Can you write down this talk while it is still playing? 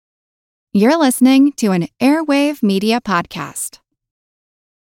You're listening to an Airwave Media Podcast.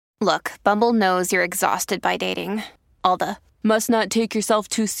 Look, Bumble knows you're exhausted by dating. All the, must not take yourself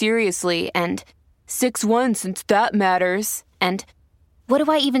too seriously, and 6'1" since that matters, and what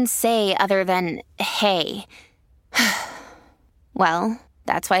do I even say other than, hey? Well,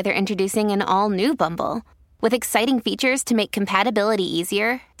 that's why they're introducing an all-new Bumble, with exciting features to make compatibility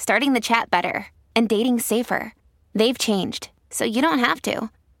easier, starting the chat better, and dating safer. They've changed, so you don't have to.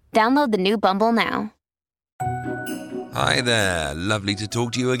 Download the new Bumble now. Hi there, lovely to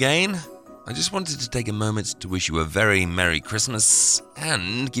talk to you again. I just wanted to take a moment to wish you a very Merry Christmas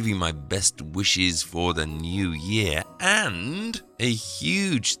and give you my best wishes for the new year, and a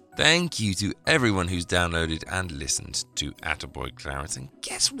huge thank you to everyone who's downloaded and listened to Attaboy Clarence. And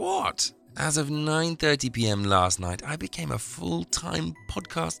guess what? As of 9:30 p.m. last night, I became a full-time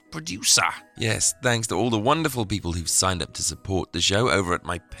podcast producer. Yes, thanks to all the wonderful people who've signed up to support the show over at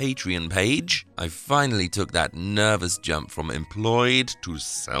my Patreon page. I finally took that nervous jump from employed to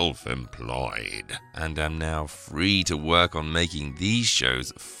self-employed, and am now free to work on making these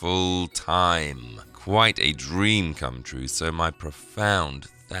shows full-time. Quite a dream come true, so my profound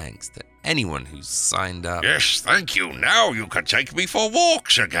thanks to anyone who's signed up. Yes, thank you. Now you can take me for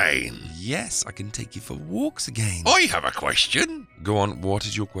walks again. Yes, I can take you for walks again. I have a question. Go on, what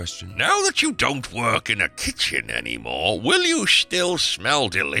is your question? Now that you don't work in a kitchen anymore, will you still smell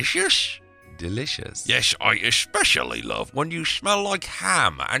delicious? Delicious? Yes, I especially love when you smell like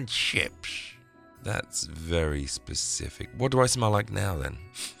ham and chips. That's very specific. What do I smell like now then?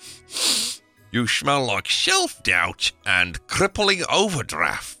 You smell like self-doubt and crippling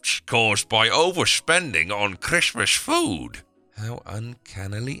overdrafts caused by overspending on Christmas food. How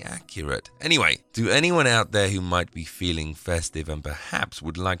uncannily accurate. Anyway, to anyone out there who might be feeling festive and perhaps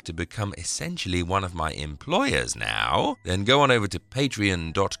would like to become essentially one of my employers now, then go on over to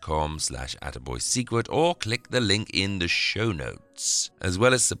patreon.com/attaboysecret or click the link in the show notes. As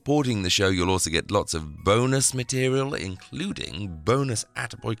well as supporting the show, you'll also get lots of bonus material, including bonus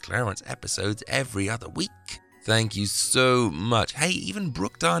Attaboy Clarence episodes every other week. Thank you so much. Hey, even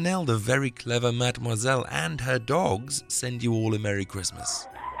Brooke Darnell, the very clever mademoiselle, and her dogs send you all a Merry Christmas.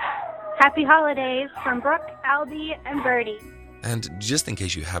 Happy holidays from Brooke, Albie, and Birdie. And just in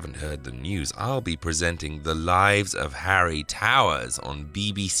case you haven't heard the news, I'll be presenting The Lives of Harry Towers on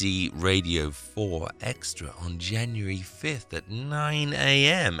BBC Radio 4 Extra on January 5th at 9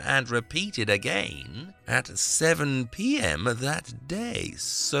 a.m. and repeated again at 7 p.m. that day.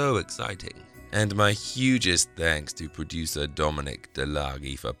 So exciting. And my hugest thanks to producer Dominic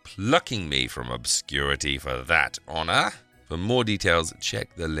DeLaghi for plucking me from obscurity for that honor. For more details,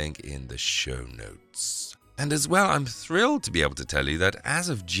 check the link in the show notes. And as well, I'm thrilled to be able to tell you that as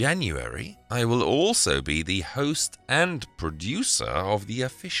of January, I will also be the host and producer of the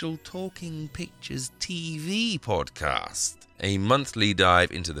official Talking Pictures TV podcast. A monthly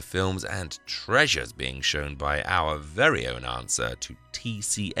dive into the films and treasures being shown by our very own answer to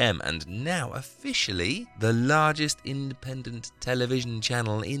TCM, and now officially the largest independent television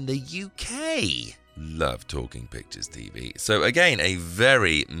channel in the UK. Love Talking Pictures TV. So again, a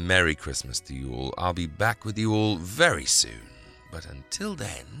very Merry Christmas to you all. I'll be back with you all very soon. But until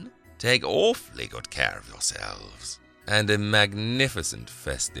then, take awfully good care of yourselves. And a magnificent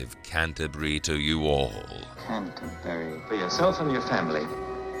festive Canterbury to you all. Canterbury. For yourself and your family,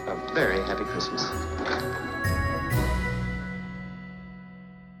 a very happy Christmas.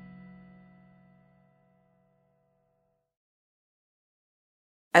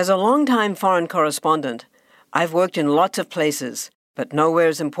 As a longtime foreign correspondent, I've worked in lots of places, but nowhere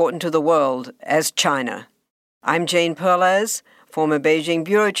as important to the world as China. I'm Jane Perlez, former Beijing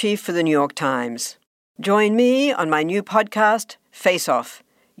bureau chief for the New York Times. Join me on my new podcast, Face Off,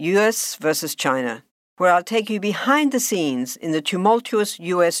 U.S. versus China, where I'll take you behind the scenes in the tumultuous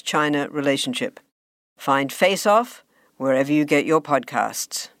U.S.-China relationship. Find Face Off wherever you get your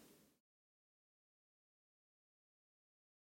podcasts.